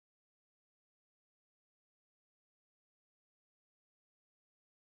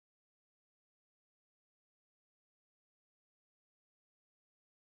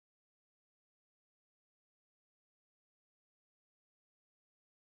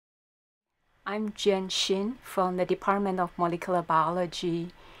I'm Jen Shin from the Department of Molecular Biology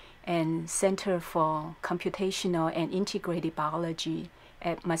and Center for Computational and Integrated Biology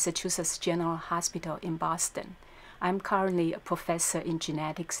at Massachusetts General Hospital in Boston. I'm currently a professor in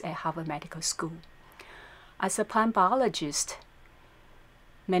genetics at Harvard Medical School. As a plant biologist,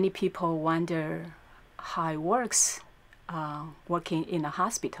 many people wonder how it works working in a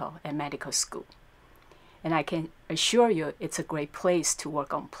hospital and medical school. And I can assure you it's a great place to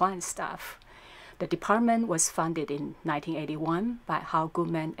work on plant stuff. The department was founded in 1981 by Hal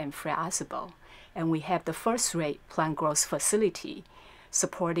Goodman and Fred Azabel, and we have the first-rate plant growth facility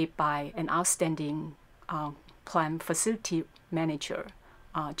supported by an outstanding plant facility manager,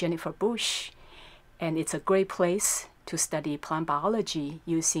 Jennifer Bush, and it's a great place to study plant biology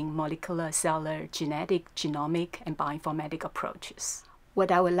using molecular, cellular, genetic, genomic, and bioinformatic approaches. What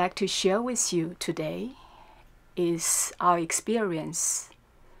I would like to share with you today is our experience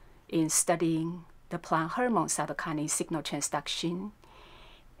in studying the plant hormone cytokinin signal transduction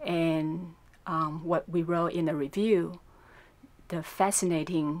and what we wrote in the review, the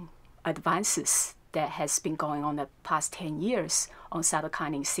fascinating advances that has been going on the past 10 years on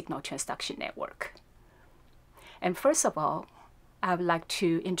cytokinin signal transduction network. And first of all, I would like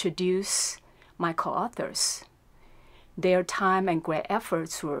to introduce my co-authors. Their time and great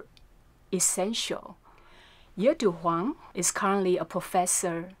efforts were essential. Yedu Huang is currently a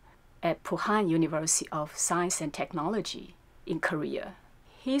professor at Puhan University of Science and Technology in Korea.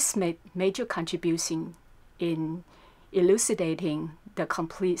 He's made major contributions in elucidating the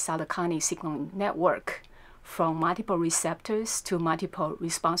complete cytokinin signaling network from multiple receptors to multiple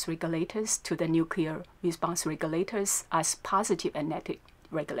response regulators to the nuclear response regulators as positive and negative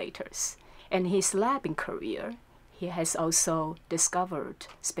regulators. In his lab in Korea, he has also discovered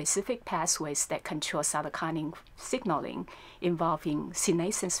specific pathways that control cytokinin signaling involving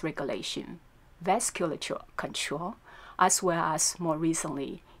senescence regulation, vasculature control, as well as more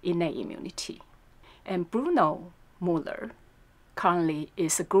recently, innate immunity. And Bruno Muller currently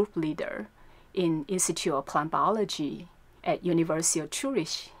is a group leader in Institute of Plant Biology at University of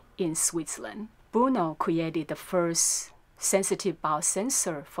Zurich in Switzerland. Bruno created the first sensitive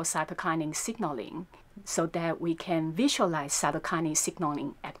biosensor for cytokinin signaling so that we can visualize cytokinin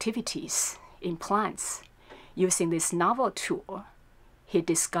signaling activities in plants. Using this novel tool, he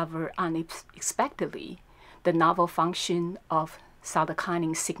discovered unexpectedly the novel function of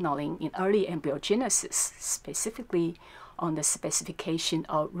cytokinin signaling in early embryogenesis, specifically on the specification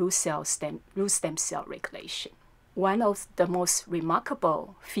of root stem cell regulation. One of the most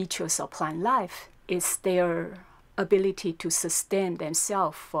remarkable features of plant life is their ability to sustain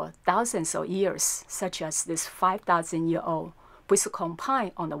themselves for thousands of years, such as this 5,000-year-old bristlecone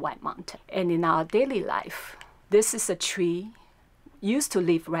pine on the White Mountain. And in our daily life, this is a tree used to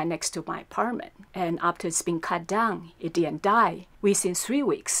live right next to my apartment. And after it's been cut down, it didn't die. Within 3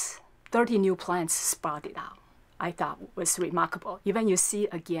 weeks, 30 new plants sprouted out. I thought was remarkable. Even you see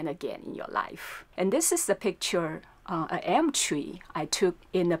it again in your life. And this is the picture, an elm tree I took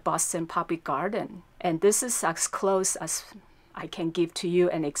in the Boston Public Garden. And this is as close as I can give to you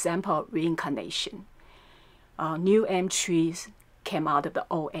an example of reincarnation. New elm trees came out of the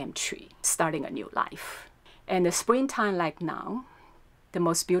old elm tree, starting a new life. And the springtime like now, the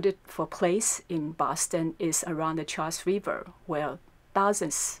most beautiful place in Boston is around the Charles River, where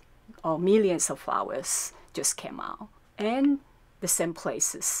thousands or millions of flowers just came out. And the same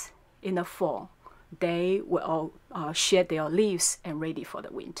places in the fall, they will all shed their leaves and ready for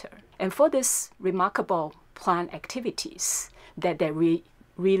the winter. And for this remarkable plant activities, that they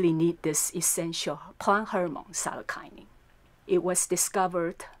really need this essential plant hormone cytokinin. It was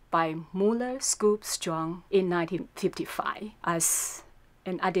discovered by Muller, Scoop, Strong in 1955 as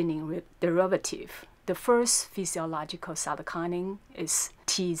an adenine derivative. The first physiological cytokinin is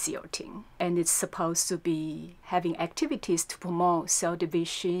T-zerotin, and it's supposed to be having activities to promote cell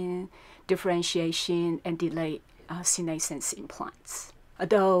division, differentiation, and delay senescence in plants.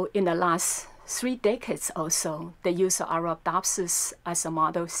 Although in the last 3 decades also, the use of Arabidopsis as a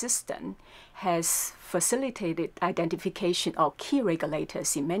model system has facilitated identification of key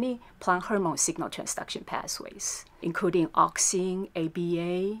regulators in many plant hormone signal transduction pathways, including auxin,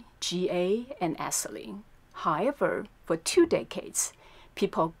 ABA, GA, and ethylene. However, for 2 decades,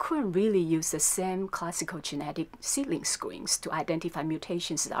 people couldn't really use the same classical genetic seedling screens to identify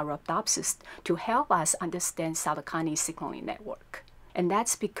mutations in Arabidopsis to help us understand cytokinin signaling network. And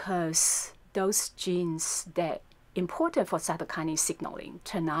that's because those genes that important for cytokinin signaling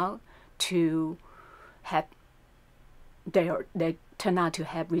turn out to have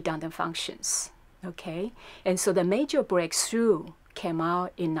redundant functions. Okay, and so the major breakthrough came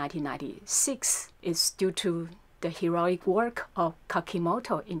out in 1996 is due to the heroic work of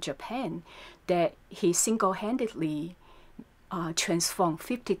Kakimoto in Japan, that he single-handedly transformed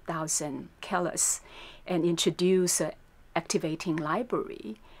 50,000 callus and introduced an activating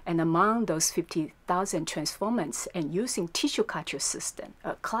library. And among those 50,000 transformants, and using tissue culture system,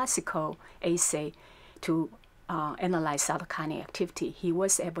 a classical assay to analyze cytokinin activity, he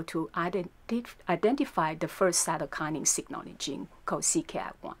was able to identify the first cytokinin signaling gene called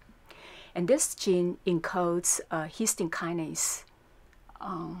CKI1. And this gene encodes histone kinase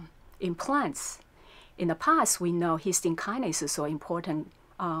in plants. In the past, we know histone kinases are important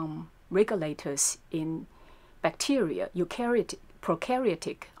regulators in bacteria,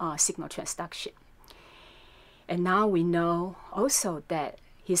 prokaryotic signal transduction. And now we know also that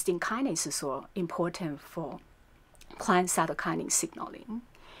histone kinases are important for plant cytokinin signaling.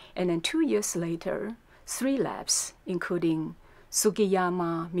 And then 2 years later, 3 labs, including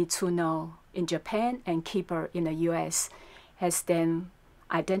Sugiyama, Mitsuno in Japan, and Keeper in the US, has then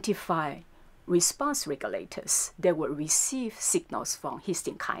identified response regulators that will receive signals from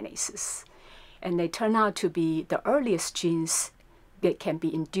histone kinases. And they turn out to be the earliest genes that can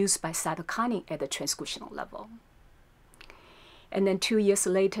be induced by cytokinin at the transcriptional level. And then 2 years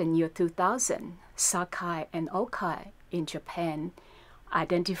later, in year 2000, Sakai and Okai in Japan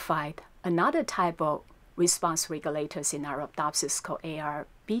identified another type of response regulators in Arabidopsis called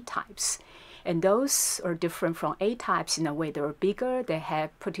ARB types. And those are different from A types in a way they're bigger, they have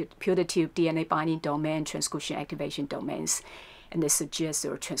putative DNA binding domain, transcription activation domains, and they suggest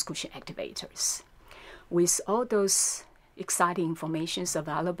they're transcription activators. With all those exciting informations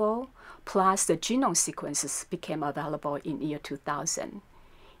available, plus the genome sequences became available in year 2000.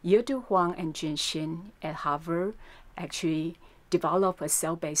 Yedu Huang and Jin Xin at Harvard actually developed a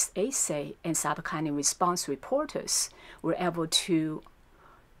cell-based assay, and cytokinin response reporters were able to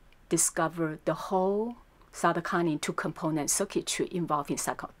discover the whole cytokinin 2-component circuitry involving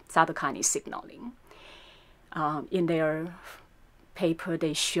cytokinin signaling. In their paper,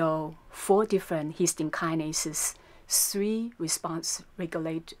 they show 4 different histone kinases, 3 response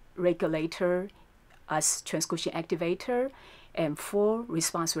regulator as transcription activator, and 4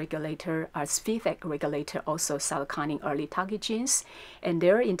 response regulator as feedback regulator, also cytokinin early target genes. And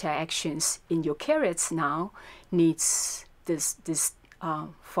their interactions in eukaryotes now needs this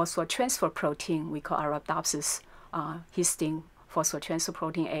phosphotransfer protein we call Arabidopsis histone phosphotransfer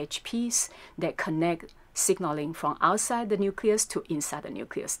protein AHPs that connect signaling from outside the nucleus to inside the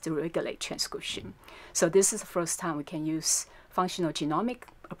nucleus to regulate transcription. So this is the first time we can use functional genomic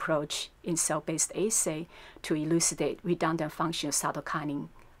approach in cell-based assay to elucidate redundant functional cytokinin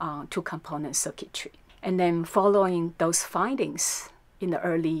 2-component circuitry. And then following those findings in the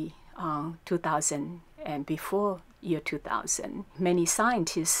early 2000 and before year 2000, many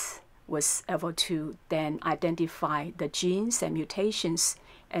scientists was able to then identify the genes and mutations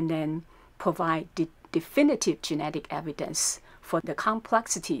and then provide definitive genetic evidence for the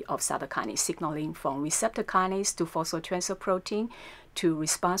complexity of cytokinin signaling, from receptor kinase to phosphotransfer protein to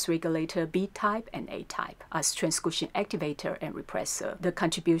response regulator B type and A type as transcription activator and repressor. The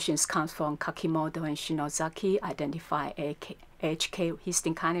contributions come from Kakimoto and Shinozaki, identify AHK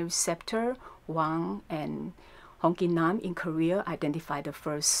histone kinase receptor. Wang and Hongki Nam in Korea identified the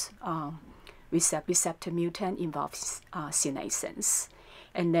first receptor mutant involves senescence.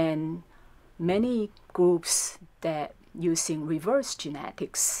 And then many groups that using reverse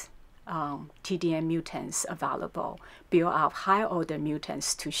genetics, TDM mutants available, build up higher order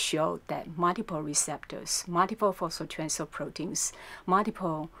mutants to show that multiple receptors, multiple phosphotransfer proteins,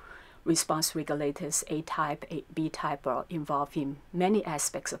 multiple response regulators, A type, B type, are involved in many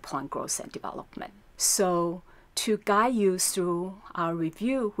aspects of plant growth and development. So to guide you through our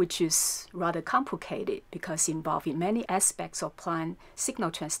review, which is rather complicated because involving many aspects of plant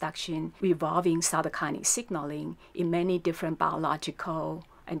signal transduction, involving cytokinin signaling in many different biological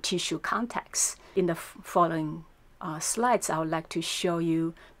and tissue contexts. In the following slides, I would like to show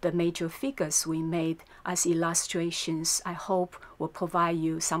you the major figures we made as illustrations. I hope will provide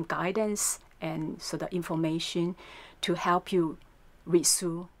you some guidance and sort of information to help you read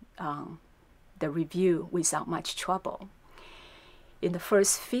through the review without much trouble. In the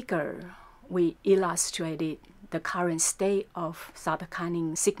first figure, we illustrated the current state of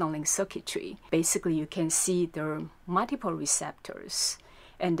cytokinin signaling circuitry. Basically, you can see there are multiple receptors,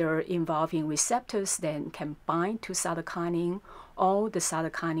 and they're involving receptors that can bind to cytokinin, or the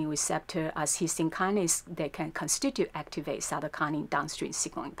cytokinin receptor as histone kinase that can constitute activate cytokinin downstream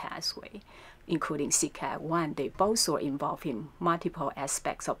signaling pathway. including CCAT1, they both are involved in multiple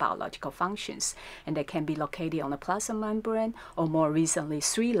aspects of biological functions, and they can be located on the plasma membrane, or more recently,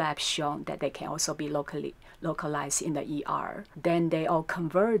 3 labs shown that they can also be localized in the ER. Then they all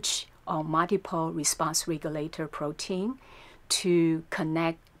converge on multiple response regulator protein to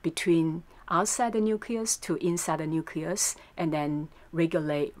connect between outside the nucleus to inside the nucleus, and then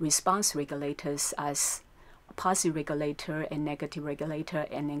regulate response regulators as positive regulator and negative regulator,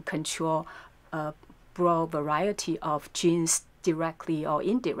 and then control a broad variety of genes directly or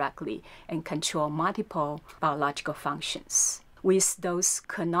indirectly, and control multiple biological functions. With those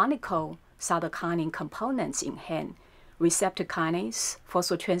canonical cytokinin components in hand, receptor kinase,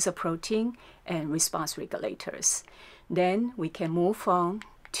 phosphotransfer protein, and response regulators, then we can move on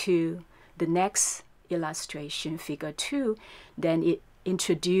to the next illustration, figure 2. Then it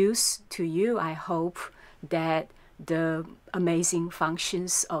introduces to you, I hope, that the amazing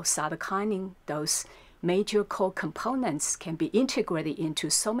functions of cytokinin, those major core components, can be integrated into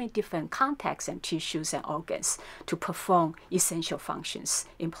so many different contexts and tissues and organs to perform essential functions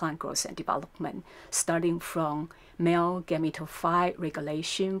in plant growth and development, starting from male gametophyte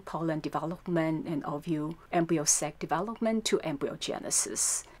regulation, pollen development, and ovule embryo sac development to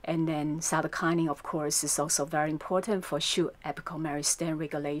embryogenesis. And then cytokinin, of course, is also very important for shoot apical meristem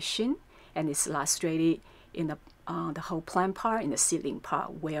regulation, and it's illustrated in the whole plant part, in the seedling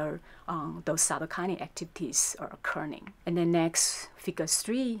part, where those cytokinin activities are occurring. And then next, figure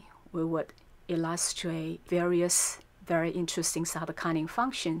 3, we would illustrate various very interesting cytokinin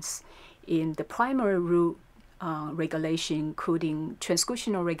functions in the primary root regulation, including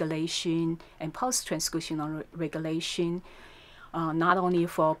transcriptional regulation and post-transcriptional regulation, not only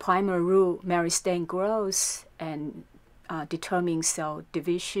for primary root meristem growth and determining cell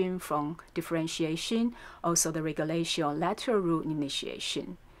division from differentiation, also the regulation of lateral root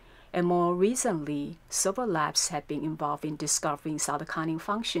initiation. And more recently, several labs have been involved in discovering cytokinin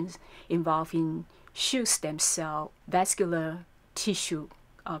functions involving shoot stem cell vascular tissue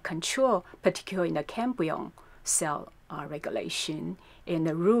control, particularly in the cambrion cell regulation. In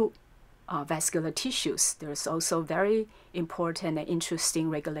the root vascular tissues, there's also very important and interesting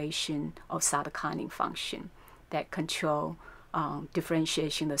regulation of cytokinin function that control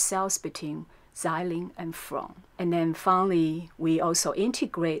differentiation of cells between xylem and phloem. And then finally, we also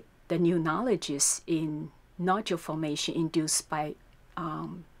integrate the new knowledges in nodule formation induced by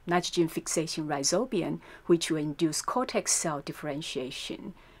nitrogen fixation rhizobium, which will induce cortex cell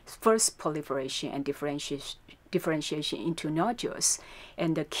differentiation, first proliferation and differentiation into nodules.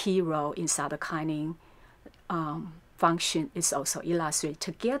 And the key role in cytokinin function is also illustrated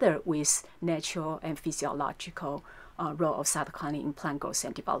together with natural and physiological role of cytokinin in plant growth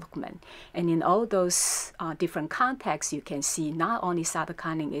and development. And in all those different contexts, you can see not only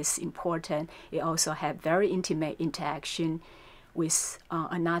cytokinin is important, it also has very intimate interaction with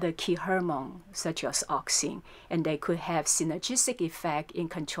another key hormone, such as auxin, and they could have synergistic effect in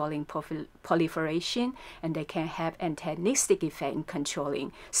controlling proliferation, and they can have antagonistic effect in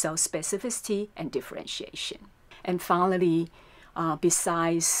controlling cell specificity and differentiation. And finally,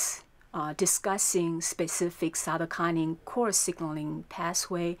 besides discussing specific cytokinin core signaling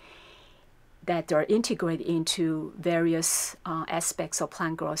pathway that are integrated into various aspects of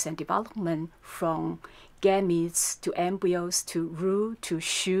plant growth and development, from gametes to embryos to root to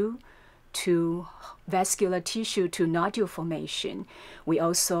shoot to vascular tissue to nodule formation, we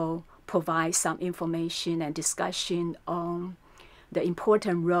also provide some information and discussion on the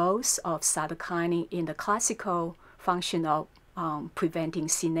important roles of cytokinin in the classical function of preventing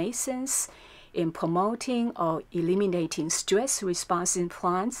senescence, in promoting or eliminating stress response in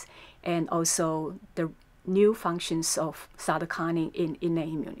plants, and also the new functions of cytokinin in innate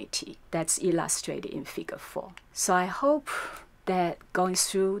immunity. That's illustrated in figure 4. So I hope that going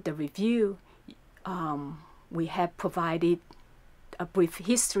through the review, we have provided a brief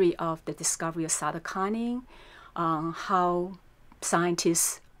history of the discovery of cytokinin, how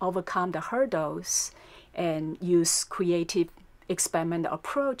scientists overcome the hurdles and use creative experimental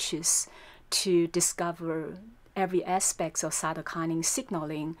approaches to discover every aspect of cytokinin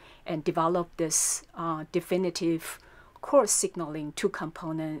signaling and develop this definitive core signaling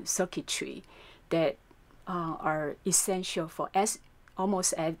two-component circuitry that are essential for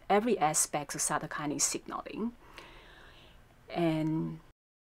almost every aspect of cytokinin signaling. And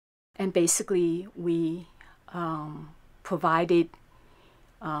basically, we provided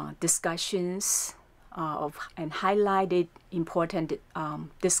discussions and highlighted important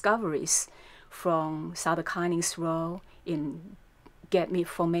discoveries from cytokinin's role in gamete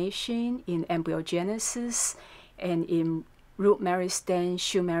formation, in embryogenesis, and in root meristem,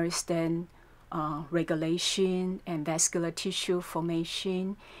 shoot meristem regulation and vascular tissue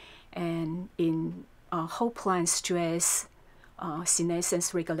formation, and in whole plant stress,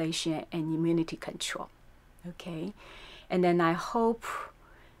 senescence regulation, and immunity control. Okay, and then I hope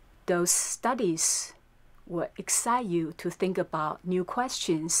those studies will excite you to think about new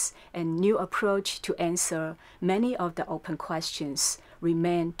questions and new approach to answer many of the open questions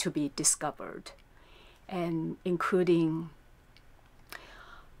remain to be discovered, and including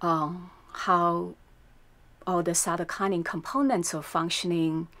how all the cytokinin components are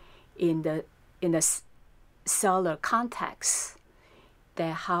functioning in the cellular context,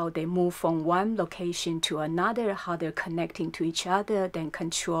 that how they move from one location to another, how they're connecting to each other, then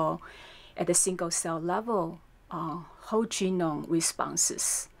control at the single cell level whole genome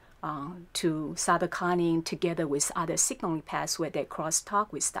responses to cytokinin together with other signaling pathways that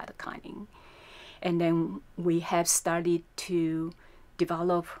crosstalk with cytokinin. And then we have started to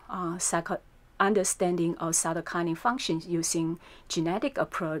develop understanding of cytokinin functions using genetic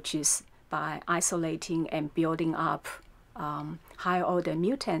approaches by isolating and building up higher order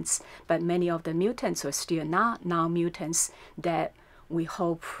mutants, but many of the mutants are still not now mutants that we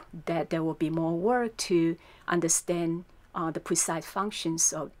hope that there will be more work to understand the precise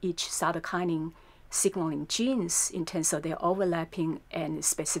functions of each cytokinin signaling genes in terms of their overlapping and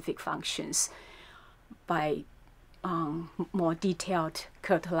specific functions by more detailed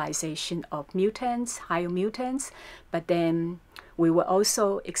characterization of mutants, higher mutants, but then we were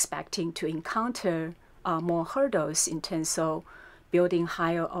also expecting to encounter more hurdles in terms of building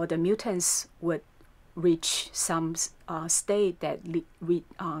higher order mutants would reach some state that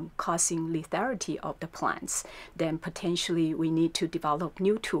causing lethality of the plants. Then potentially we need to develop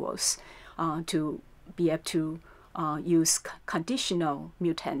new tools to be able to use conditional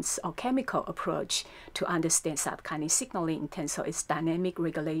mutants or chemical approach to understand cytokinin signaling in terms of its dynamic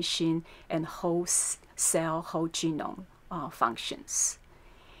regulation and whole cell, whole genome functions.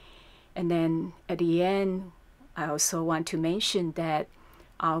 And then at the end, I also want to mention that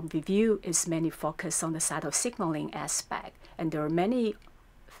our review is mainly focused on the cytosignaling aspect, and there are many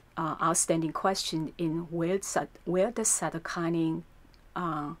outstanding questions in where the cytokinin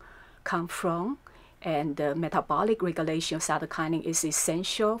come from, and the metabolic regulation of cytokinin is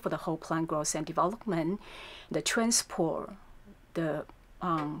essential for the whole plant growth and development. The transport, the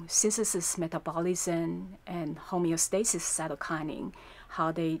synthesis, metabolism, and homeostasis cytokinin,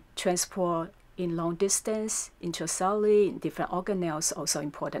 how they transport in long distance, intracellularly, in different organelles, also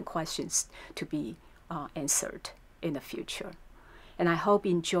important questions to be answered in the future. And I hope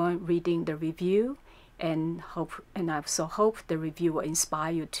you enjoy reading the review, and I also hope the review will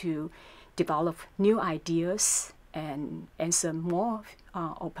inspire you to develop new ideas and answer more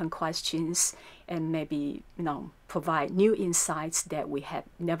open questions, and maybe provide new insights that we have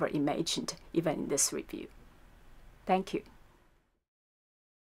never imagined even in this review. Thank you.